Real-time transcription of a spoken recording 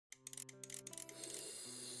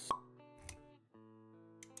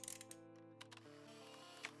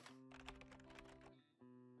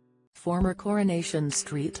Former Coronation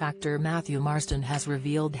Street actor Matthew Marsden has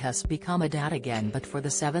revealed he's become a dad again, but for the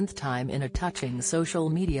seventh time in a touching social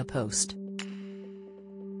media post.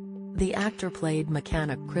 The actor played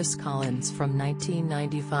mechanic Chris Collins from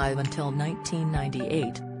 1995 until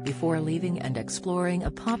 1998, before leaving and exploring a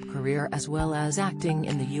pop career as well as acting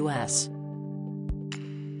in the US.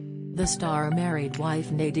 The star married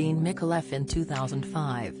wife Nadine Micallef in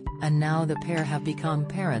 2005, and now the pair have become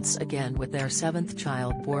parents again with their seventh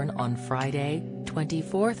child born on Friday,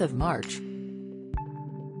 24th of March.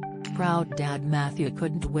 Proud dad Matthew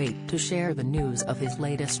couldn't wait to share the news of his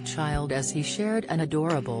latest child as he shared an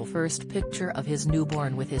adorable first picture of his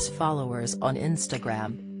newborn with his followers on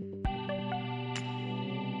Instagram.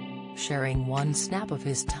 Sharing one snap of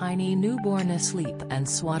his tiny newborn asleep and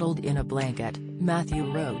swaddled in a blanket, Matthew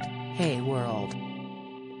wrote, "Hey world."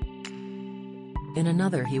 In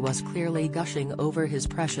another, he was clearly gushing over his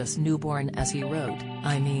precious newborn as he wrote,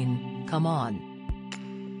 "I mean, come on."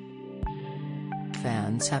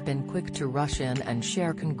 Fans have been quick to rush in and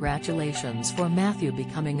share congratulations for Matthew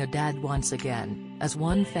becoming a dad once again, as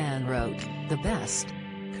one fan wrote, "The best.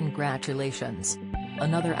 Congratulations."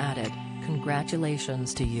 Another added,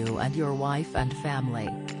 "Congratulations to you and your wife and family.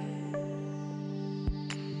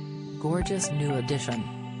 Gorgeous new addition.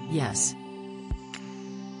 Yes.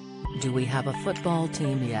 Do we have a football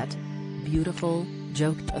team yet? Beautiful,"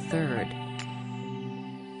 joked a third.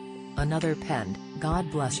 Another penned, "God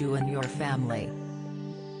bless you and your family.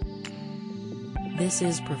 This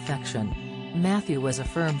is perfection." Matthew was a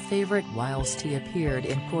firm favorite whilst he appeared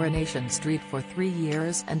in Coronation Street for 3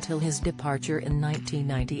 years until his departure in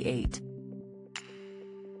 1998.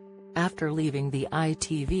 After leaving the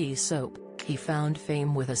ITV soap, he found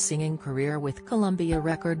fame with a singing career with Columbia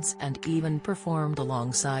Records and even performed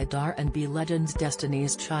alongside R&B legends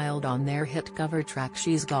Destiny's Child on their hit cover track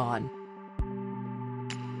She's Gone.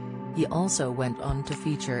 He also went on to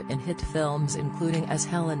feature in hit films including as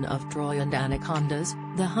Helen of Troy and Anacondas,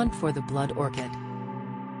 The Hunt for the Blood Orchid.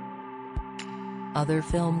 Other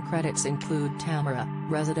film credits include Tamara,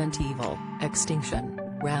 Resident Evil, Extinction,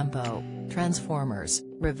 Rambo, Transformers,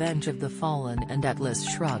 Revenge of the Fallen and Atlas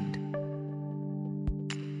Shrugged.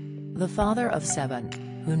 The father of 7,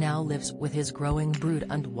 who now lives with his growing brood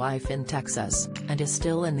and wife in Texas, and is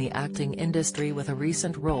still in the acting industry with a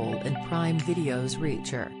recent role in Prime Video's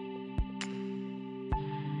Reacher.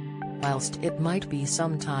 Whilst it might be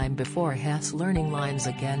some time before he's learning lines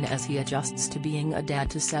again as he adjusts to being a dad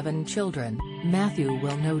to 7 children, Matthew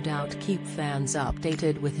will no doubt keep fans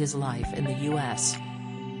updated with his life in the US.